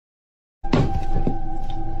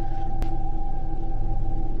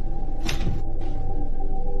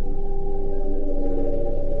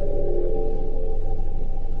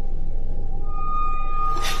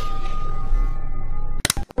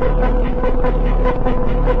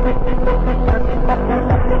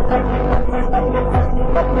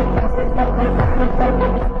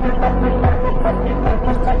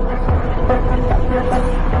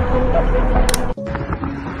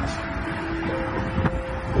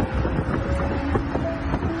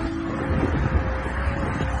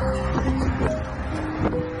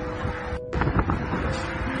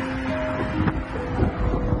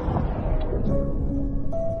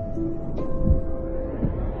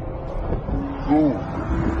go.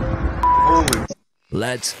 Holy.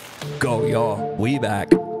 Let's go, y'all. We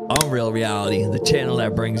back on Real Reality, the channel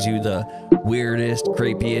that brings you the weirdest,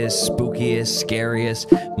 creepiest, spookiest,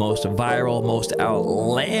 scariest, most viral, most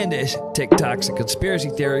outlandish TikToks and conspiracy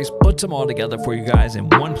theories. Puts them all together for you guys in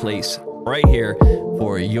one place right here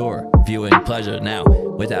for your viewing pleasure. Now,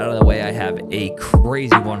 with that out of the way, I have a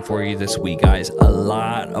crazy one for you this week, guys. A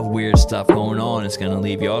lot of weird stuff going on. It's going to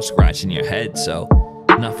leave y'all scratching your head. So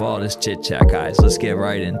enough of all this chit chat, guys. Let's get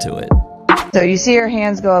right into it. So you see her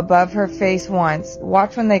hands go above her face once.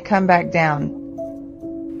 Watch when they come back down.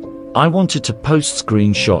 I wanted to post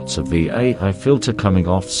screenshots of the AI filter coming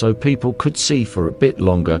off so people could see for a bit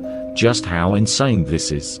longer just how insane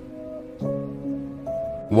this is.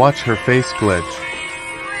 Watch her face glitch.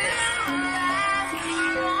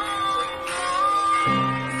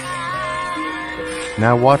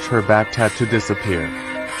 Now watch her back tattoo disappear.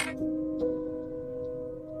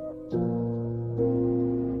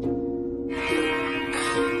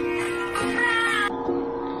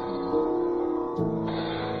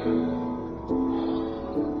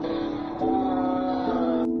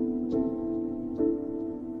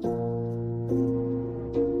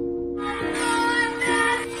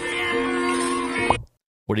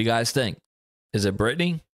 What do you guys think? Is it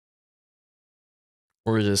Britney?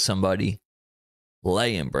 Or is it somebody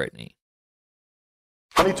laying Britney?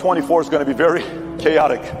 2024 is going to be very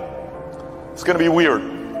chaotic. It's going to be weird.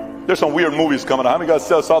 There's some weird movies coming out. How many guys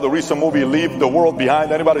saw the recent movie Leave the World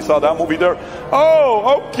Behind? Anybody saw that movie there?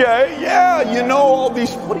 Oh, okay. Yeah, you know all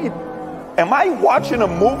these. What do you... Am I watching a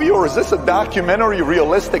movie or is this a documentary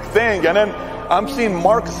realistic thing? And then I'm seeing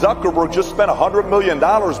Mark Zuckerberg just spent $100 million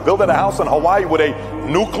building a house in Hawaii with a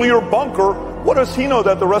nuclear bunker. What does he know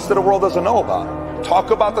that the rest of the world doesn't know about?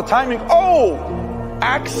 Talk about the timing. Oh,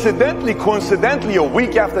 accidentally, coincidentally, a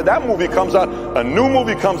week after that movie comes out, a new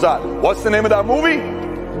movie comes out. What's the name of that movie?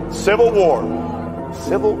 Civil War.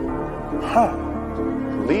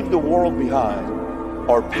 Leave the world behind.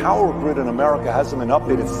 Our power grid in America hasn't been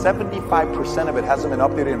updated. 75% of it hasn't been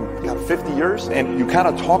updated in 50 years. And you're kind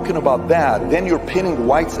of talking about that. Then you're pitting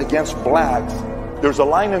whites against blacks. There's a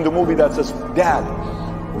line in the movie that says, Dad,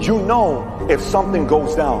 you know if something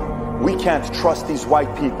goes down, we can't trust these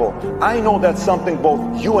white people. I know that's something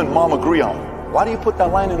both you and Mom agree on. Why do you put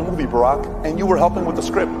that line in the movie, Barack? And you were helping with the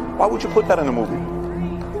script. Why would you put that in the movie?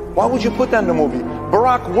 Why would you put that in the movie?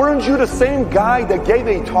 Barack, weren't you the same guy that gave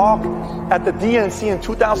a talk at the DNC in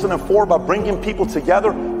 2004 about bringing people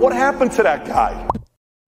together? What happened to that guy?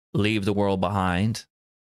 Leave the World Behind.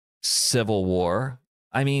 Civil War.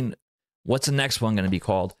 I mean, what's the next one going to be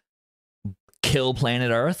called? Kill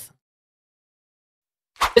Planet Earth?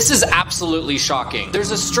 This is absolutely shocking.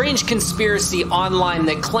 There's a strange conspiracy online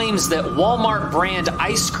that claims that Walmart brand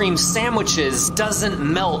ice cream sandwiches doesn't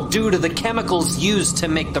melt due to the chemicals used to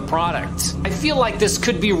make the product. I feel like this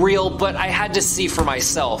could be real, but I had to see for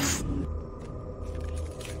myself.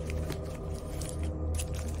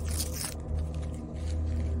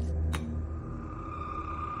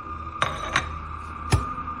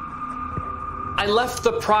 I left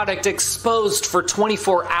the product exposed for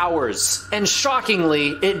 24 hours, and shockingly,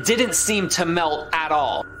 it didn't seem to melt at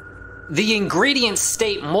all. The ingredients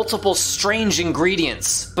state multiple strange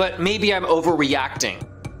ingredients, but maybe I'm overreacting.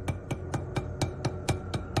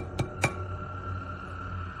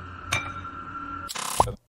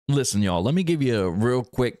 Listen, y'all, let me give you a real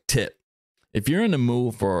quick tip. If you're in the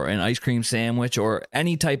mood for an ice cream sandwich or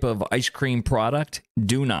any type of ice cream product,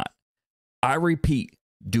 do not, I repeat,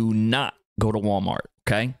 do not go to Walmart,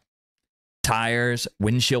 okay? Tires,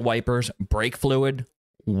 windshield wipers, brake fluid,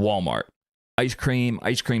 Walmart. Ice cream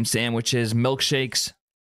sandwiches, milkshakes,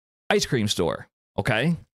 ice cream store,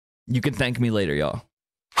 okay? You can thank me later, y'all.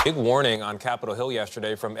 Big warning on Capitol Hill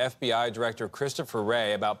yesterday from FBI Director Christopher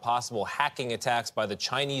Wray about possible hacking attacks by the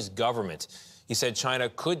Chinese government. He said China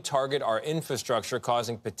could target our infrastructure,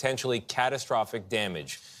 causing potentially catastrophic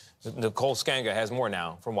damage. Nicole Skanga has more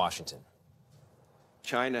now from Washington.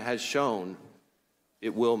 China has shown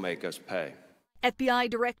it will make us pay. FBI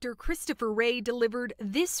Director Christopher Wray delivered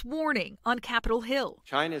this warning on Capitol Hill.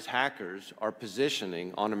 China's hackers are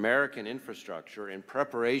positioning on American infrastructure in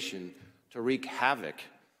preparation to wreak havoc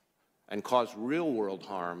and cause real-world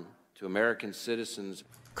harm to American citizens.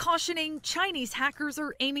 Cautioning Chinese hackers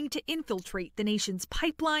are aiming to infiltrate the nation's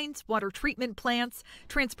pipelines, water treatment plants,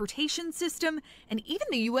 transportation system, and even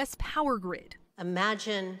the U.S. power grid.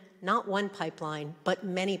 Imagine not one pipeline, but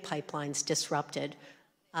many pipelines disrupted.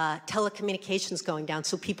 Telecommunications going down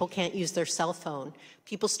so people can't use their cell phone.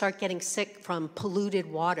 People start getting sick from polluted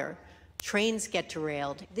water. Trains get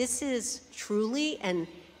derailed. This is truly an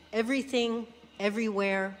everything,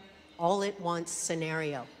 everywhere, all-at-once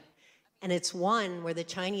scenario. And it's one where the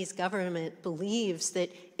Chinese government believes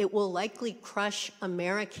that it will likely crush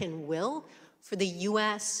American will for the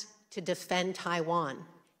U.S. to defend Taiwan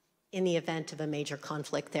in the event of a major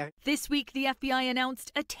conflict there. This week, the FBI announced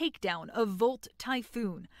a takedown of Volt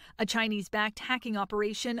Typhoon, a Chinese-backed hacking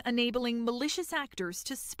operation enabling malicious actors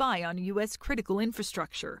to spy on U.S. critical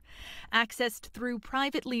infrastructure. Accessed through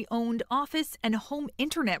privately owned office and home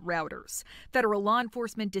internet routers, federal law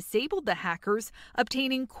enforcement disabled the hackers,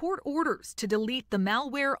 obtaining court orders to delete the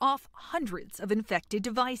malware off hundreds of infected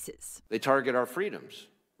devices. They target our freedoms,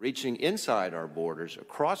 reaching inside our borders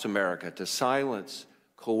across America to silence,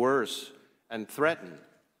 coerce, and threaten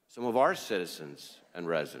some of our citizens and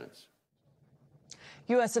residents.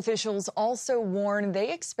 U.S. officials also warn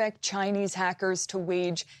they expect Chinese hackers to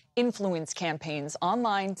wage influence campaigns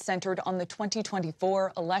online centered on the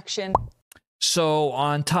 2024 election. So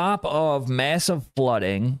on top of massive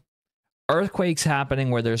flooding, earthquakes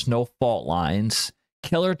happening where there's no fault lines,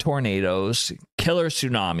 killer tornadoes, killer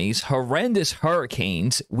tsunamis, horrendous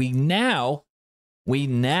hurricanes, we now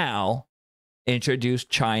introduced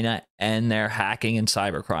China and their hacking and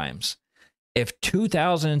cyber crimes. If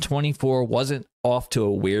 2024 wasn't off to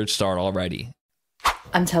a weird start already.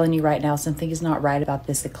 I'm telling you right now, something is not right about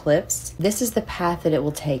this eclipse. This is the path that it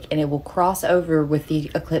will take, and it will cross over with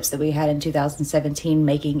the eclipse that we had in 2017,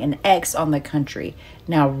 making an X on the country.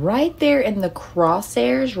 Now, right there in the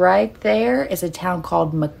crosshairs, right there is a town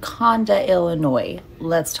called Maconda, Illinois.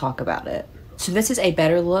 Let's talk about it. So this is a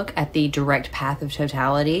better look at the direct path of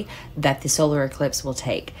totality that the solar eclipse will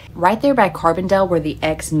take. Right there by Carbondale where the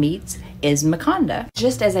X meets is Maconda.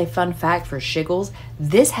 Just as a fun fact for shiggles,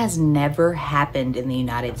 this has never happened in the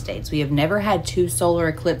United States. We have never had two solar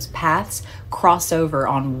eclipse paths cross over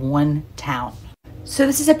on one town. So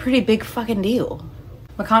this is a pretty big fucking deal.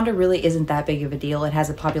 Maconda really isn't that big of a deal. It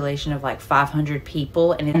has a population of like 500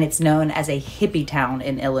 people and it's known as a hippie town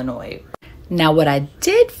in Illinois. Now, what I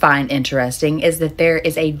did find interesting is that there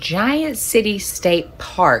is a giant city-state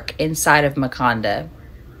park inside of Maconda.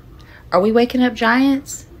 Are we waking up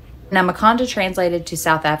giants? Now, Maconda translated to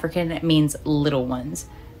South African means little ones.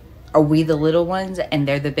 Are we the little ones and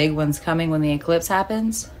they're the big ones coming when the eclipse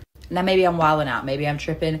happens? Now, maybe I'm wilding out. Maybe I'm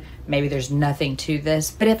tripping. Maybe there's nothing to this.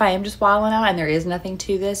 But if I am just wilding out and there is nothing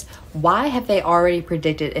to this, why have they already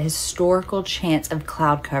predicted a historical chance of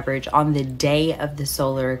cloud coverage on the day of the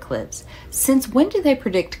solar eclipse? Since when do they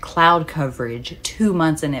predict cloud coverage 2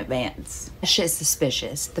 months in advance? That shit's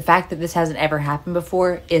suspicious. The fact that this hasn't ever happened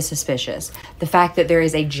before is suspicious. The fact that there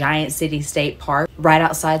is a giant city-state park right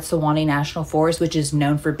outside Sewanee National Forest, which is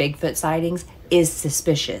known for Bigfoot sightings, is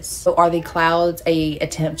suspicious. So are the clouds a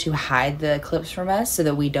attempt to hide the eclipse from us so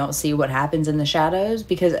that we don't see what happens in the shadows?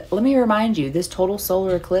 Because let me remind you, this total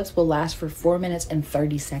solar eclipse will last for 4 minutes and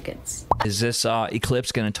 30 seconds. Is this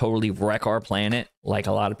eclipse going to totally wreck our planet like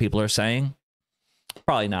a lot of people are saying?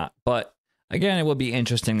 Probably not. But again, it would be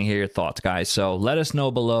interesting to hear your thoughts, guys. So let us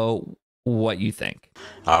know below what you think.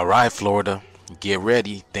 All right, Florida, get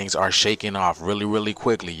ready. Things are shaking off really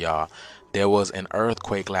quickly, y'all. There was an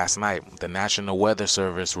earthquake last night. The National Weather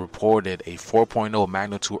Service reported a 4.0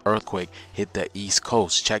 magnitude earthquake hit the East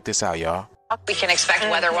Coast. Check this out, y'all. We can expect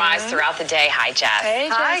weather-wise throughout the day. Hi, Jess. Hey,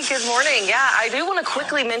 Jess. Hi, good morning. Yeah, I do want to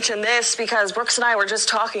quickly mention this because Brooks and I were just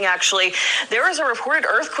talking, actually. There was a reported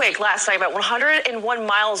earthquake last night about 101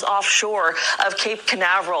 miles offshore of Cape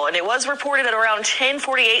Canaveral, and it was reported at around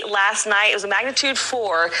 10:48 last night. It was a magnitude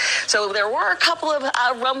 4. So there were a couple of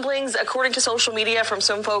rumblings, according to social media, from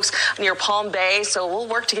some folks near Palm Bay. So we'll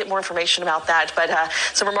work to get more information about that. But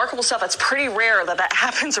some remarkable stuff. That's pretty rare that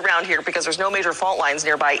happens around here because there's no major fault lines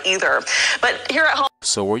nearby either. But here at home.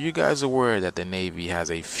 So were you guys aware that the Navy has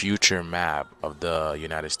a future map of the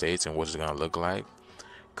United States and what it's going to look like?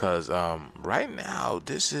 Because right now,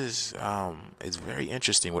 this is it's very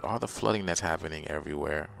interesting with all the flooding that's happening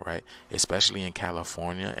everywhere, right? Especially in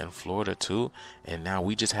California and Florida too. And now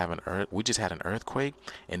we just had an earthquake,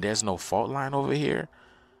 and there's no fault line over here.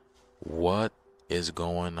 What is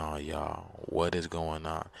going on, y'all? What is going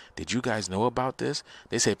on? Did you guys know about this?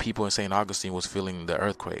 They said people in St. Augustine was feeling the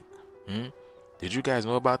earthquake. Did you guys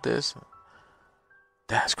know about this?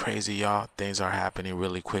 That's crazy, y'all. Things are happening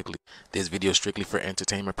really quickly. This video is strictly for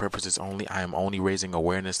entertainment purposes only. I am only raising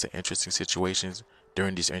awareness to interesting situations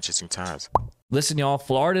during these interesting times. Listen, y'all,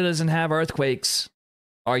 Florida doesn't have earthquakes.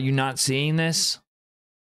 Are you not seeing this?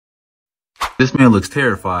 This man looks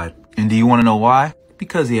terrified. And do you want to know why?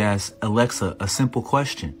 Because he asked Alexa a simple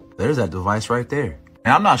question. There's that device right there.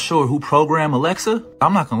 And I'm not sure who programmed Alexa.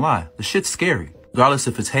 I'm not gonna lie, the shit's scary. Regardless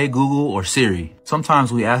if it's Hey Google or Siri,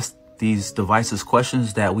 sometimes we ask these devices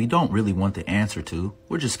questions that we don't really want the answer to.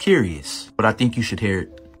 We're just curious. But I think you should hear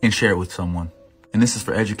it and share it with someone. And this is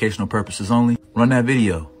for educational purposes only. Run that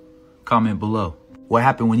video. Comment below. What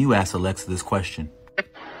happened when you asked Alexa this question?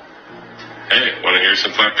 Hey, want to hear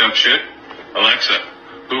some fucked up shit? Alexa,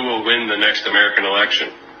 who will win the next American election?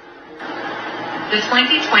 The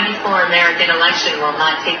 2024 American election will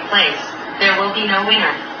not take place. There will be no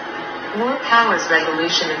winner. War Powers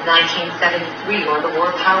Resolution of 1973 or the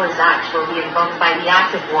War Powers Act will be invoked by the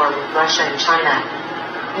act of war with Russia and China.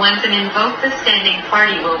 Once an invoked, the standing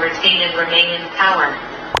party will retain and remain in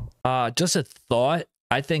power. Just a thought.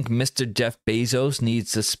 I think Mr. Jeff Bezos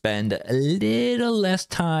needs to spend a little less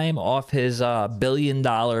time off his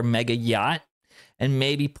billion-dollar mega yacht and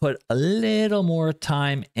maybe put a little more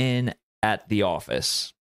time in at the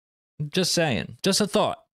office. Just saying. Just a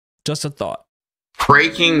thought. Just a thought.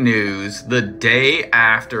 Breaking news, the day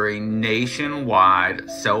after a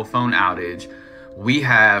nationwide cell phone outage, we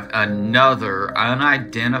have another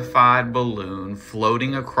unidentified balloon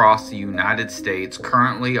floating across the United States,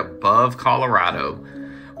 currently above Colorado,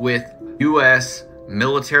 with U.S.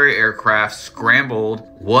 military aircraft scrambled.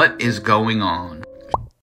 What is going on?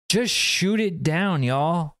 Just shoot it down,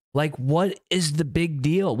 y'all. Like, what is the big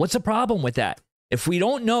deal? What's the problem with that? If we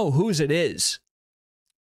don't know whose it is,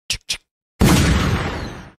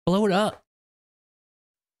 blow it up.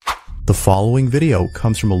 The following video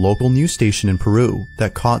comes from a local news station in Peru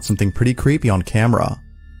that caught something pretty creepy on camera.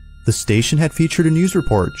 The station had featured a news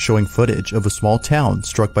report showing footage of a small town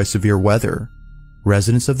struck by severe weather.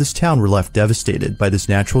 Residents of this town were left devastated by this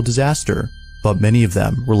natural disaster, but many of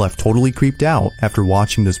them were left totally creeped out after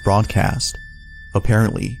watching this broadcast.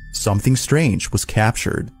 Apparently, something strange was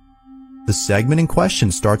captured. The segment in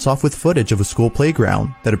question starts off with footage of a school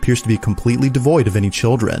playground that appears to be completely devoid of any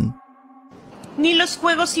children. Ni los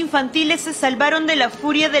juegos infantiles se salvaron de la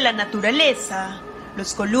furia de la naturaleza.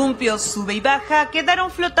 Los columpios sube y baja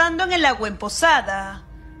quedaron flotando en el agua emposada.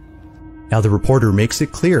 Now the reporter makes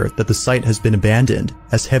it clear that the site has been abandoned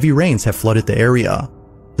as heavy rains have flooded the area.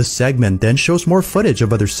 The segment then shows more footage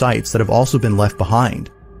of other sites that have also been left behind,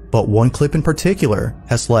 but one clip in particular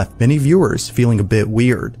has left many viewers feeling a bit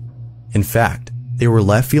weird. In fact, they were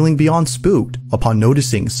left feeling beyond spooked upon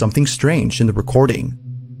noticing something strange in the recording.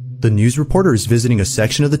 The news reporter is visiting a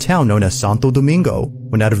section of the town known as Santo Domingo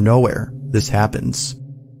when out of nowhere, this happens.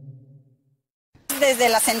 Desde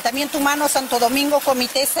el asentamiento humano Santo Domingo,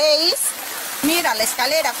 Comité 6, mira la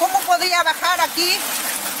escalera, ¿cómo podría bajar aquí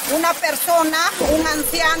una persona, un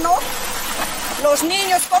anciano? Los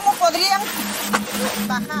niños, ¿cómo podrían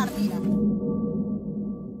bajar? Mira.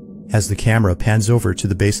 As the camera pans over to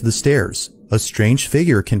the base of the stairs, a strange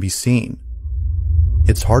figure can be seen.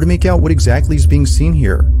 It's hard to make out what exactly is being seen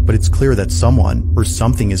here, but it's clear that someone or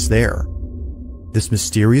something is there. This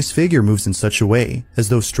mysterious figure moves in such a way as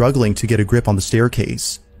though struggling to get a grip on the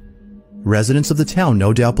staircase. Residents of the town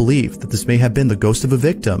no doubt believe that this may have been the ghost of a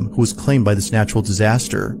victim who was claimed by this natural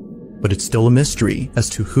disaster, but it's still a mystery as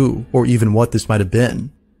to who or even what this might have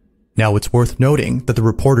been. Now it's worth noting that the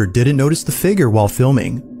reporter didn't notice the figure while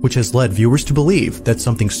filming, which has led viewers to believe that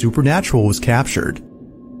something supernatural was captured.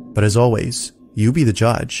 But as always, you be the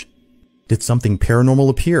judge. Did something paranormal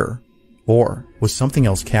appear? Or was something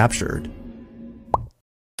else captured?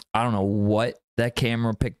 I don't know what that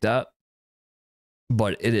camera picked up,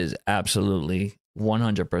 but it is absolutely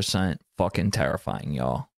 100% fucking terrifying,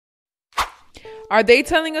 y'all. Are they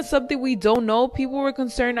telling us something we don't know? People were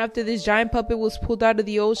concerned after this giant puppet was pulled out of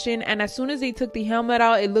the ocean, and as soon as they took the helmet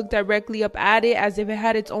out, it looked directly up at it as if it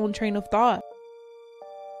had its own train of thought.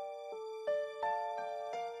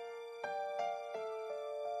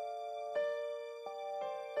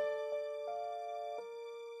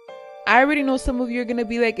 I already know some of you are going to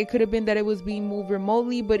be like, it could have been that it was being moved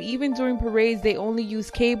remotely, but even during parades, they only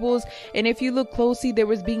use cables. And if you look closely, there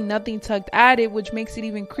was being nothing tucked at it, which makes it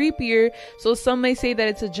even creepier. So some may say that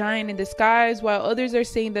it's a giant in disguise, while others are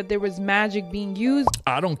saying that there was magic being used.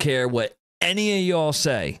 I don't care what any of y'all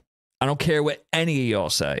say. I don't care what any of y'all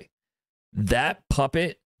say. That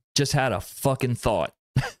puppet just had a fucking thought.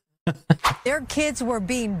 Their kids were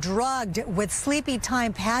being drugged with sleepy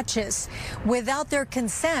time patches without their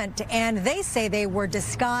consent, and they say they were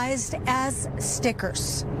disguised as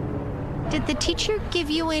stickers. Did the teacher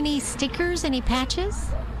give you any stickers, any patches?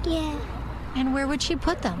 Yeah. And where would she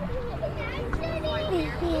put them?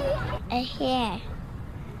 Here.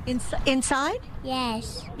 Inside?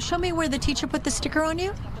 Yes. Show me where the teacher put the sticker on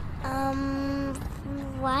you.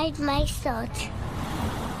 Right my throat.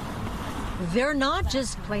 They're not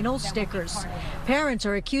just plain old stickers. Parents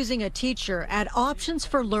are accusing a teacher at Options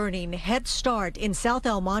for Learning Head Start in South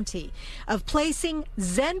El Monte of placing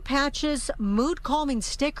Zen Patches mood-calming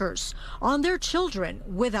stickers on their children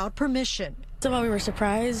without permission. So while we were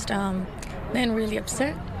surprised, then really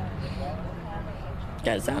upset,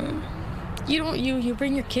 because you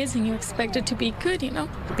bring your kids and you expect it to be good, you know.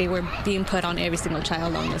 They were being put on every single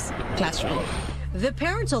child on this classroom. The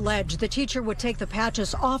parents allege the teacher would take the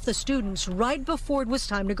patches off the students right before it was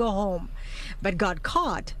time to go home, but got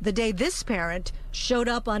caught the day this parent showed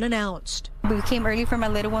up unannounced. We came early for my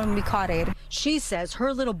little one and we caught it. She says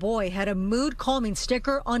her little boy had a mood-calming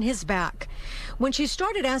sticker on his back. When she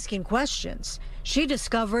started asking questions, she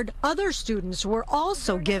discovered other students were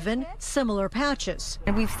also given similar patches.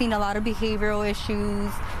 And we've seen a lot of behavioral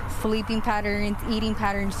issues, sleeping patterns, eating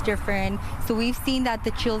patterns different. So we've seen that the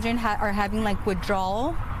children are having like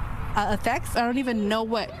withdrawal effects. I don't even know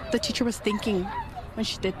what the teacher was thinking when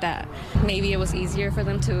she did that. Maybe it was easier for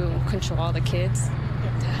them to control all the kids,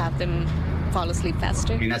 to have them fall asleep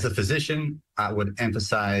faster. And as a physician, I would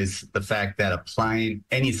emphasize the fact that applying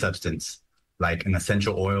any substance like an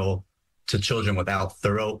essential oil to children without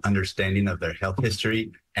thorough understanding of their health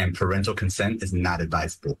history and parental consent is not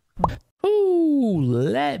advisable. Ooh,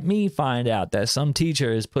 let me find out that some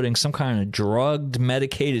teacher is putting some kind of drugged,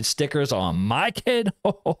 medicated stickers on my kid.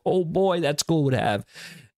 Oh boy, that school would have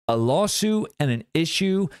a lawsuit and an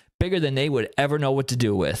issue bigger than they would ever know what to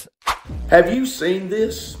do with. Have you seen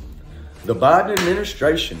this? The Biden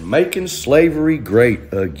administration making slavery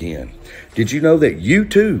great again. Did you know that you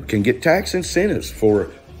too can get tax incentives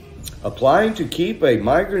for applying to keep a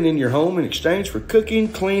migrant in your home in exchange for cooking,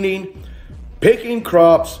 cleaning, picking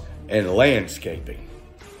crops, and landscaping?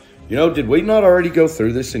 You know, did we not already go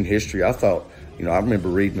through this in history? I thought, I remember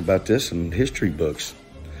reading about this in history books.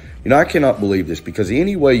 I cannot believe this, because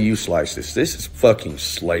any way you slice this is fucking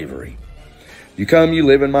slavery. You come, you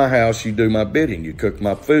live in my house, you do my bidding, you cook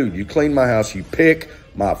my food, you clean my house, you pick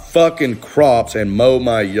my fucking crops and mow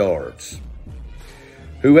my yards.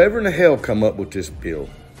 Whoever in the hell come up with this bill,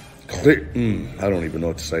 I don't even know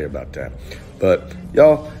what to say about that. But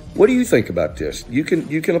y'all, what do you think about this? You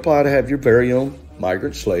can apply to have your very own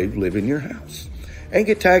migrant slave live in your house and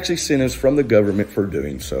get tax incentives from the government for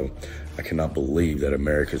doing so. I cannot believe that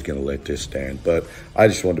America is going to let this stand. But I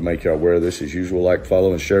just wanted to make y'all aware of this. As usual, like,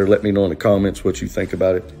 follow, and share. Let me know in the comments what you think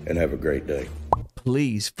about it, and have a great day.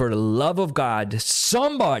 Please, for the love of God,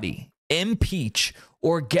 somebody impeach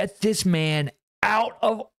or get this man out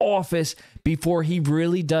of office before he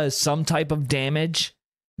really does some type of damage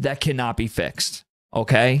that cannot be fixed.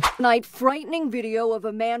 Okay? Tonight, frightening video of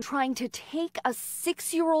a man trying to take a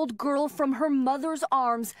 6-year-old girl from her mother's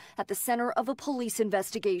arms at the center of a police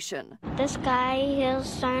investigation. This guy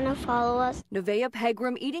is trying to follow us. Nevaeh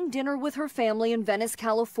Pegram eating dinner with her family in Venice,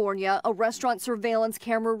 California, a restaurant surveillance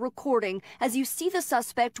camera recording as you see the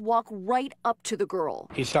suspect walk right up to the girl.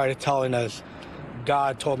 He started telling us,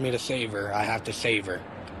 God told me to save her. I have to save her.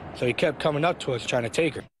 So he kept coming up to us trying to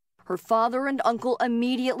take her. Her father and uncle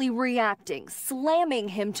immediately reacting, slamming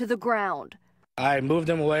him to the ground. I moved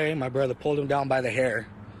him away. My brother pulled him down by the hair.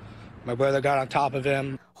 My brother got on top of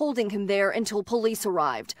him, holding him there until police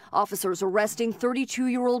arrived. Officers arresting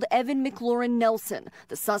 32-year-old Evan McLaurin Nelson,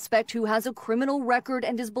 the suspect who has a criminal record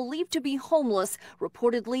and is believed to be homeless,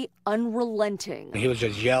 reportedly unrelenting. He was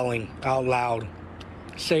just yelling out loud,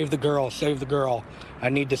 "Save the girl, save the girl. I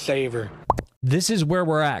need to save her." This is where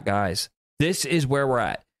we're at, guys. This is where we're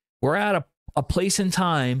at. We're at a place in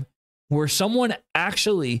time where someone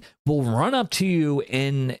actually will run up to you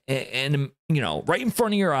in right in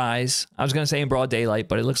front of your eyes. I was going to say in broad daylight,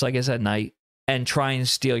 but it looks like it's at night, and try and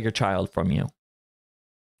steal your child from you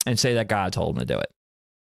and say that God told him to do it.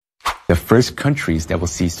 The first countries that will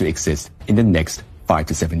cease to exist in the next 5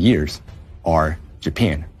 to 7 years are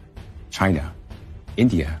Japan, China,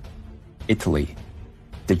 India, Italy,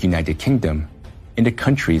 the United Kingdom, and the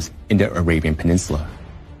countries in the Arabian Peninsula.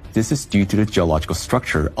 This is due to the geological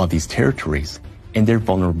structure of these territories and their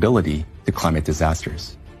vulnerability to climate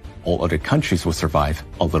disasters. All other countries will survive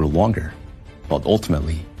a little longer, but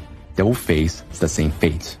ultimately, they will face the same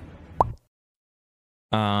fate.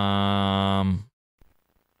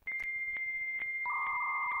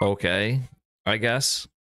 Okay, I guess.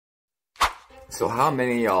 So how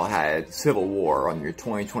many of y'all had Civil War on your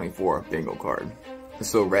 2024 bingo card?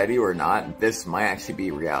 So ready or not, this might actually be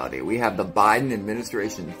reality. We have the Biden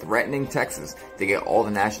administration threatening Texas to get all the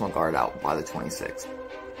National Guard out by the 26th.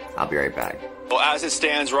 I'll be right back. Well, as it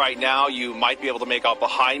stands right now, you might be able to make out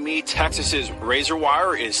behind me, Texas's razor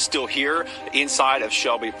wire is still here inside of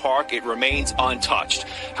Shelby Park. It remains untouched.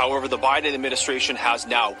 However, the Biden administration has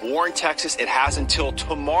now warned Texas it has until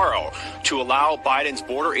tomorrow to allow Biden's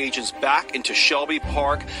border agents back into Shelby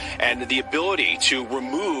Park and the ability to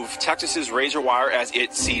remove Texas's razor wire as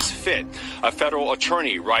it sees fit. A federal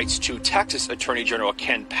attorney writes to Texas Attorney General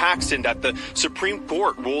Ken Paxton that the Supreme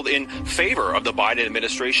Court ruled in favor of the Biden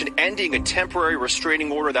administration, ending a temporary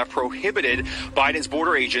restraining order that prohibited Biden's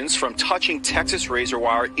border agents from touching Texas razor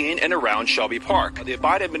wire in and around Shelby Park. The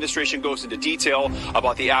Biden administration goes into detail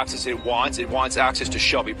about the access it wants. It wants access to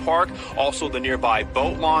Shelby Park, also the nearby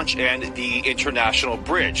boat launch and the international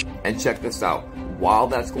bridge. And check this out. While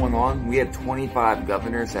that's going on, we have 25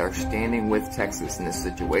 governors that are standing with Texas in this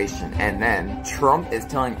situation. And then Trump is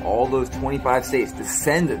telling all those 25 states to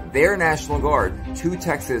send their National Guard to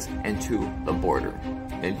Texas and to the border.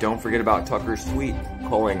 And don't forget about Tucker's tweet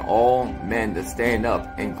calling all men to stand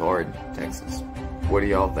up and guard Texas. What do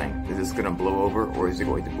y'all think? Is this going to blow over or is it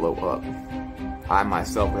going to blow up? I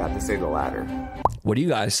myself would have to say the latter. What do you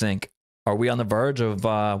guys think? Are we on the verge of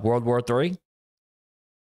World War III?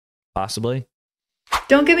 Possibly.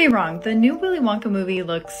 Don't get me wrong, the new Willy Wonka movie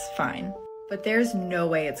looks fine, but there's no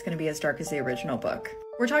way it's going to be as dark as the original book.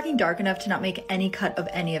 We're talking dark enough to not make any cut of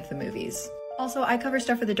any of the movies. Also, I cover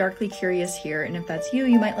stuff for the Darkly Curious here, and if that's you,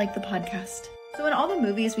 you might like the podcast. So in all the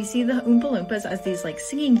movies, we see the Oompa Loompas as these like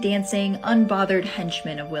singing, dancing, unbothered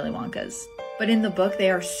henchmen of Willy Wonka's. But in the book,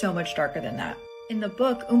 they are so much darker than that. In the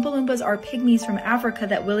book, Oompa Loompas are pygmies from Africa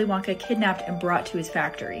that Willy Wonka kidnapped and brought to his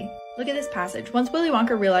factory. Look at this passage. Once Willy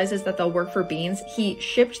Wonka realizes that they'll work for beans, he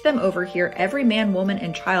shipped them over here, every man, woman,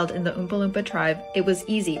 and child in the Oompa Loompa tribe. It was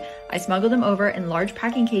easy. I smuggled them over in large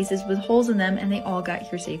packing cases with holes in them, and they all got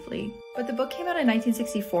here safely. But the book came out in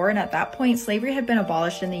 1964, and at that point, slavery had been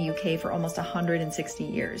abolished in the UK for almost 160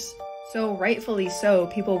 years. So rightfully so,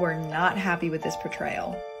 people were not happy with this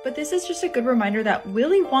portrayal. But this is just a good reminder that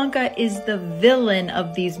Willy Wonka is the villain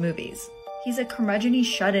of these movies. He's a curmudgeon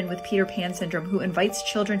shut-in with Peter Pan syndrome who invites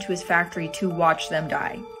children to his factory to watch them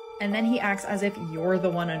die. And then he acts as if you're the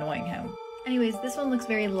one annoying him. Anyways, this one looks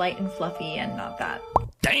very light and fluffy and not that.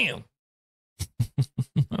 Damn!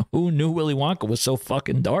 Who knew Willy Wonka was so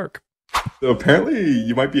fucking dark? So apparently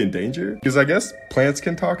you might be in danger because I guess plants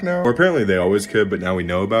can talk now, or apparently they always could, but now we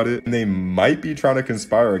know about it, and they might be trying to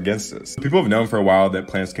conspire against us. People have known for a while that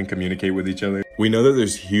plants can communicate with each other. We know that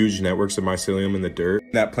there's huge networks of mycelium in the dirt,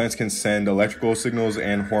 that plants can send electrical signals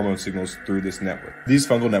and hormone signals through this network. These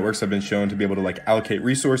fungal networks have been shown to be able to like allocate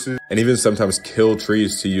resources and even sometimes kill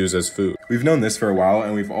trees to use as food. We've known this for a while,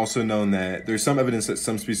 and we've also known that there's some evidence that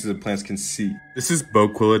some species of plants can see. This is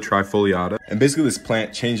Boquilla trifoliata, and basically this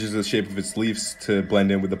plant changes the shape of its leaves to blend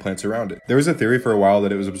in with the plants around it. There was a theory for a while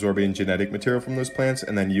that it was absorbing genetic material from those plants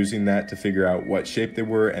and then using that to figure out what shape they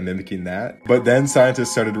were and mimicking that. But then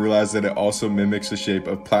scientists started to realize that it also mimics the shape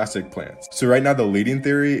of plastic plants. So right now the leading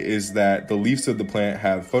theory is that the leaves of the plant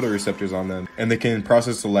have photoreceptors on them, and they can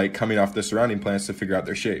process the light coming off the surrounding plants to figure out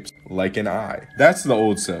their shapes, like an eye. That's the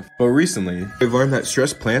old stuff. But recently, they've learned that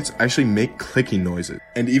stressed plants actually make clicking noises.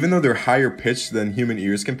 And even though they're higher pitched than human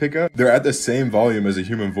ears can pick up, they're at the same volume as a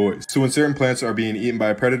human voice. So when certain plants are being eaten by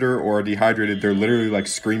a predator or are dehydrated, they're literally like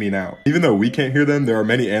screaming out. Even though we can't hear them, there are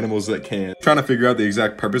many animals that can. I'm trying to figure out the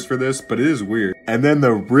exact purpose for this, but it is weird. And then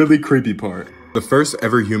the really creepy part. The first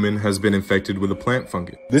ever human has been infected with a plant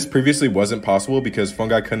fungus. This previously wasn't possible because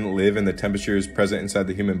fungi couldn't live in the temperatures present inside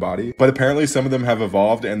the human body, but apparently some of them have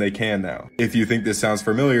evolved and they can now. If you think this sounds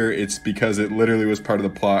familiar, it's because it literally was part of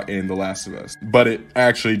the plot in The Last of Us, but it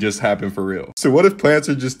actually just happened for real. So what if plants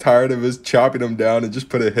are just tired of us chopping them down and just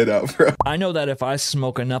put a hit out for us? I know that if I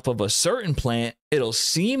smoke enough of a certain plant, it'll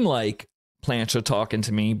seem like plants are talking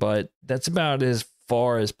to me, but that's about as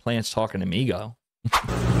far as plants talking to me go.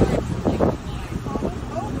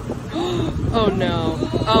 Oh no.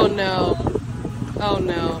 Oh no. Oh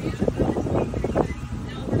no.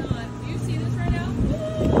 Do you see this right now?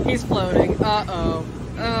 He's floating. Uh-oh.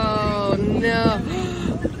 Oh no.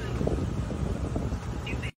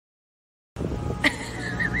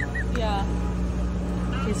 Yeah.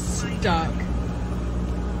 He's stuck.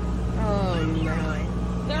 Oh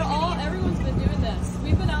no. Everyone's been doing this.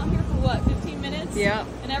 We've been out here for what, 15 minutes? Yeah.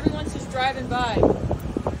 And everyone's just driving by.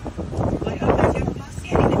 Like,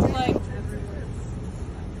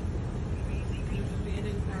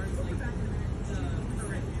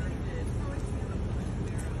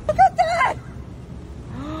 look at that!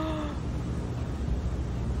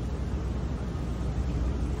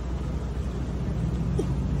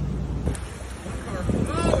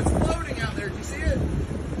 Oh, it's floating out there. Do you see it?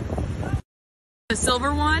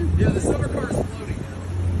 silver one? Yeah, the silver car is floating now.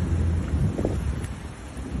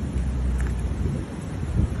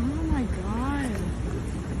 Oh my god.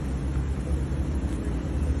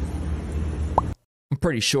 I'm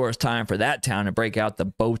pretty sure it's time for that town to break out the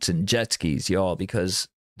boats and jet skis, y'all, because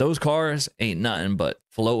those cars ain't nothing but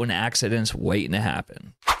floating accidents waiting to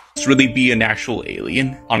happen. This really be an actual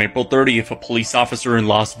alien? On April 30th, a police officer in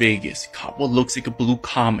Las Vegas caught what looks like a blue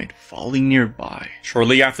comet falling nearby.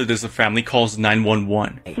 Shortly after this, a family calls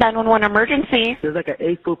 911. 911 emergency. There's like an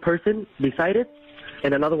 8-foot person beside it,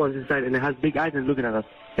 and another one's inside, and it has big eyes and looking at us,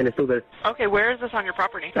 and it's still there. Okay, where is this on your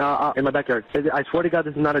property? In my backyard. I swear to God,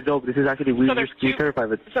 this is not a joke. This is actually, we're terrified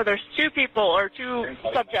of it. So there's 2 people or 2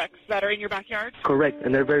 subjects that are in your backyard? Correct,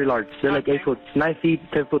 and they're very large. They're like 8 foot, 9 feet,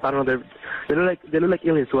 10 foot. I don't know. They look like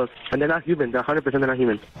aliens to us, and they're not human. They're 100% they're not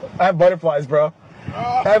human. I have butterflies, bro.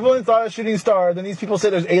 Everyone saw a shooting star. Then these people say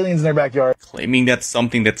there's aliens in their backyard. Claiming that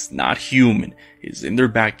something that's not human is in their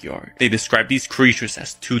backyard. They describe these creatures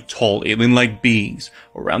as 2 tall, alien-like beings.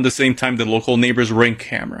 Around the same time, the local neighbor's Ring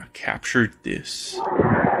camera captured this.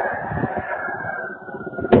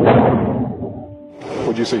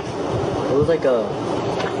 What'd you see? It was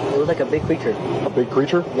like a big creature. A big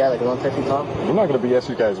creature? Yeah, like around 10 feet tall. I'm not going to BS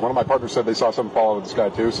you guys. One of my partners said they saw something fall out of the sky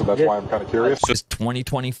too, so that's why I'm kind of curious. Is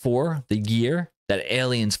 2024 the year that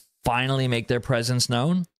aliens finally make their presence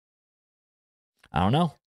known? I don't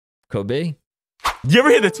know. Could be. You ever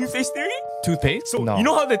hear the toothpaste theory? Toothpaste? So no. You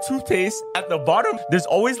know how the toothpaste at the bottom, there's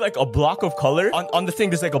always like a block of color on the thing.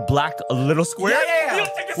 There's like a black little square. Yeah. Yo,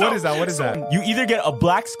 check this What out. is that? What is that? You either get a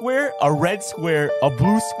black square, a red square, a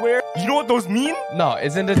blue square. You know what those mean? No,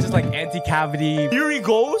 isn't it just like anti-cavity? Theory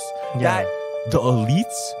goes that the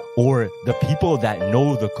elites or the people that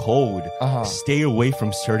know the code stay away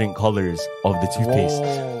from certain colors of the toothpaste.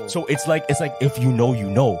 Whoa. So it's like if you know, you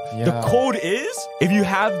know. Yeah. The code is if you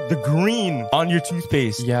have the green on your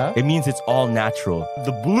toothpaste, it means it's all natural.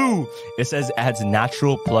 The blue, it says adds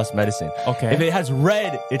natural plus medicine. Okay. If it has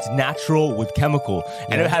red, it's natural with chemical.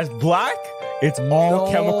 And if it has black, it's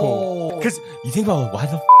all chemical. Because you think about why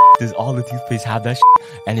the does all the toothpaste have that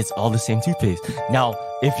and it's all the same toothpaste. Now,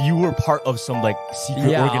 if you were part of some like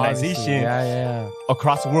secret organization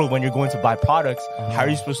across the world when you're going to buy products, how are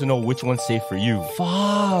you supposed to know which one's safe for you?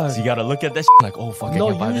 Fuck. So you gotta look at that like, oh fuck, No, I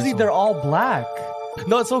can't buy usually this they're all black.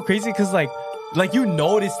 No, it's so crazy because like you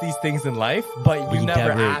notice these things in life, but you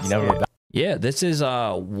never ask it. Yeah, this is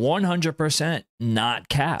 100% not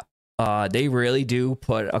cap. They really do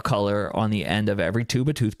put a color on the end of every tube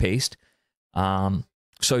of toothpaste.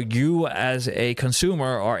 So you as a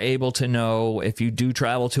consumer are able to know if you do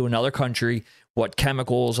travel to another country, what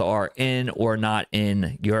chemicals are in or not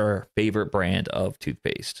in your favorite brand of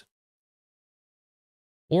toothpaste.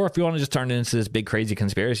 Or if you want to just turn it into this big crazy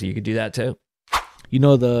conspiracy, you could do that too. You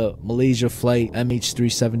know the Malaysia flight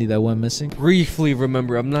MH370 that went missing? Briefly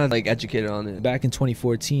remember, I'm not like educated on it. Back in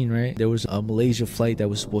 2014, right? There was a Malaysia flight that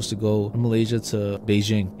was supposed to go from Malaysia to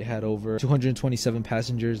Beijing. It had over 227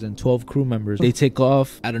 passengers and 12 crew members. They take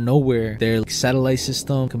off out of nowhere. Their satellite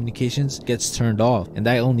system communications gets turned off, and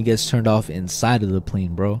that only gets turned off inside of the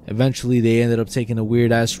plane, bro. Eventually, they ended up taking a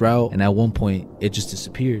weird ass route, and at one point, it just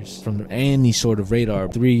disappears from any sort of radar.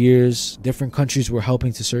 3 years, different countries were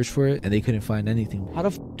helping to search for it, and they couldn't find anything. How the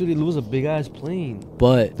f do they lose a big ass plane?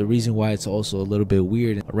 But the reason why it's also a little bit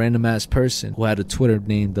weird, a random ass person who had a Twitter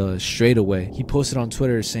named Straightaway, he posted on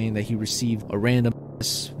Twitter saying that he received a random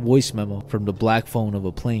ass voice memo from the black phone of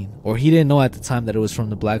a plane. Or he didn't know at the time that it was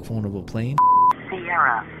from the black phone of a plane.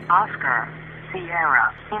 Sierra, Oscar,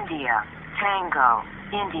 Sierra, India, Tango,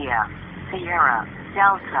 India, Sierra,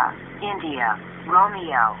 Delta, India,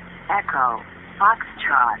 Romeo, Echo,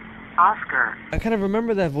 Foxtrot, Oscar. I kind of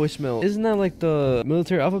remember that voicemail. Isn't that like the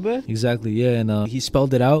military alphabet? Exactly, yeah, and he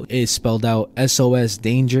spelled it out. It spelled out SOS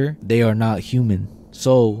danger. They are not human.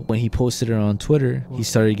 So when he posted it on Twitter, he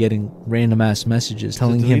started getting random ass messages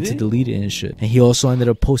telling him to delete it and shit. And he also ended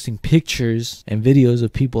up posting pictures and videos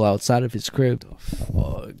of people outside of his crib.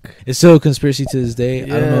 Fuck. It's still a conspiracy to this day. I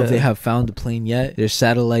don't know if they have found the plane yet. There's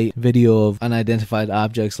satellite video of unidentified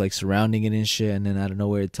objects like surrounding it and shit, and then out of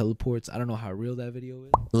nowhere it teleports. I don't know how real that video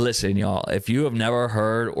is. Listen, y'all, if you have never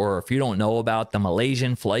heard or if you don't know about the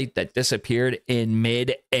Malaysian flight that disappeared in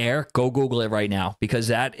mid-air, go Google it right now, because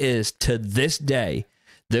that is, to this day,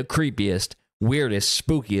 the creepiest, weirdest,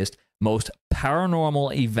 spookiest, most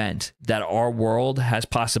paranormal event that our world has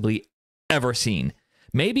possibly ever seen.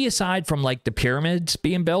 Maybe aside from like the pyramids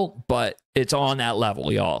being built, but it's on that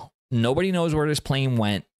level, y'all. Nobody knows where this plane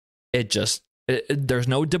went. There's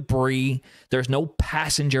no debris. There's no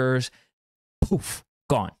passengers. Poof,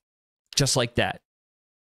 gone. Just like that.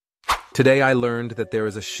 Today I learned that there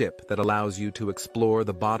is a ship that allows you to explore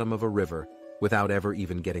the bottom of a river without ever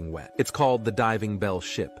even getting wet. It's called the Diving Bell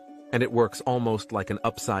ship, and it works almost like an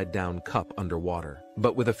upside-down cup underwater,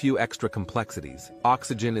 but with a few extra complexities.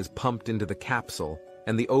 Oxygen is pumped into the capsule,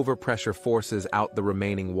 and the overpressure forces out the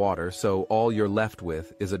remaining water, so all you're left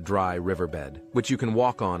with is a dry riverbed, which you can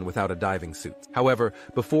walk on without a diving suit. However,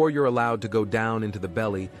 before you're allowed to go down into the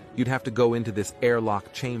belly, you'd have to go into this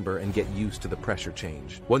airlock chamber and get used to the pressure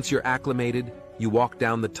change. Once you're acclimated, you walk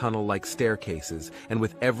down the tunnel like staircases, and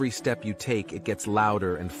with every step you take, it gets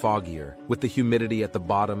louder and foggier, with the humidity at the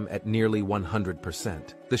bottom at nearly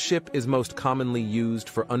 100%. The ship is most commonly used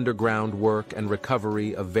for underground work and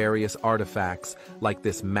recovery of various artifacts like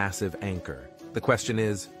this massive anchor. The question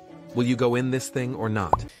is, will you go in this thing or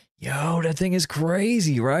not? Yo, that thing is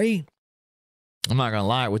crazy, right? I'm not gonna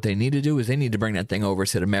lie, what they need to do is they need to bring that thing over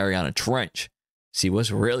to the Mariana Trench. See what's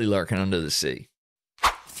really lurking under the sea.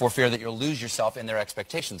 For fear that you'll lose yourself in their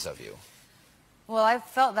expectations of you. Well, I've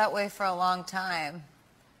felt that way for a long time.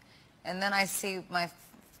 And then I see my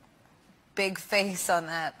big face on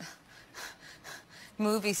that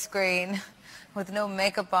movie screen with no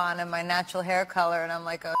makeup on and my natural hair color, and I'm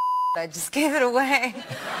like, oh, I just gave it away.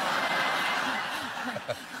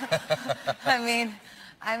 I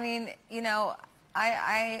mean, you know,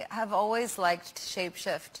 I have always liked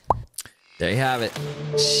shapeshift. There you have it.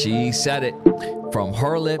 She said it. From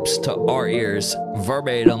her lips to our ears,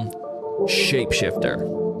 verbatim,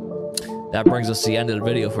 shapeshifter. That brings us to the end of the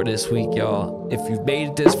video for this week, y'all. If you've made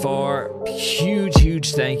it this far,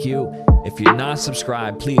 huge thank you. If you're not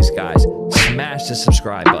subscribed, please, guys, smash the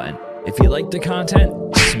subscribe button. If you like the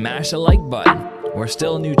content, smash the like button. We're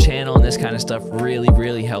still a new channel, and this kind of stuff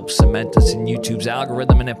really helps cement us in YouTube's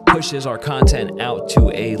algorithm, and it pushes our content out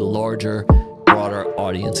to a larger, broader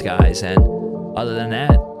audience, guys. And other than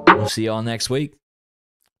that, we'll see y'all next week.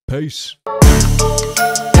 Peace.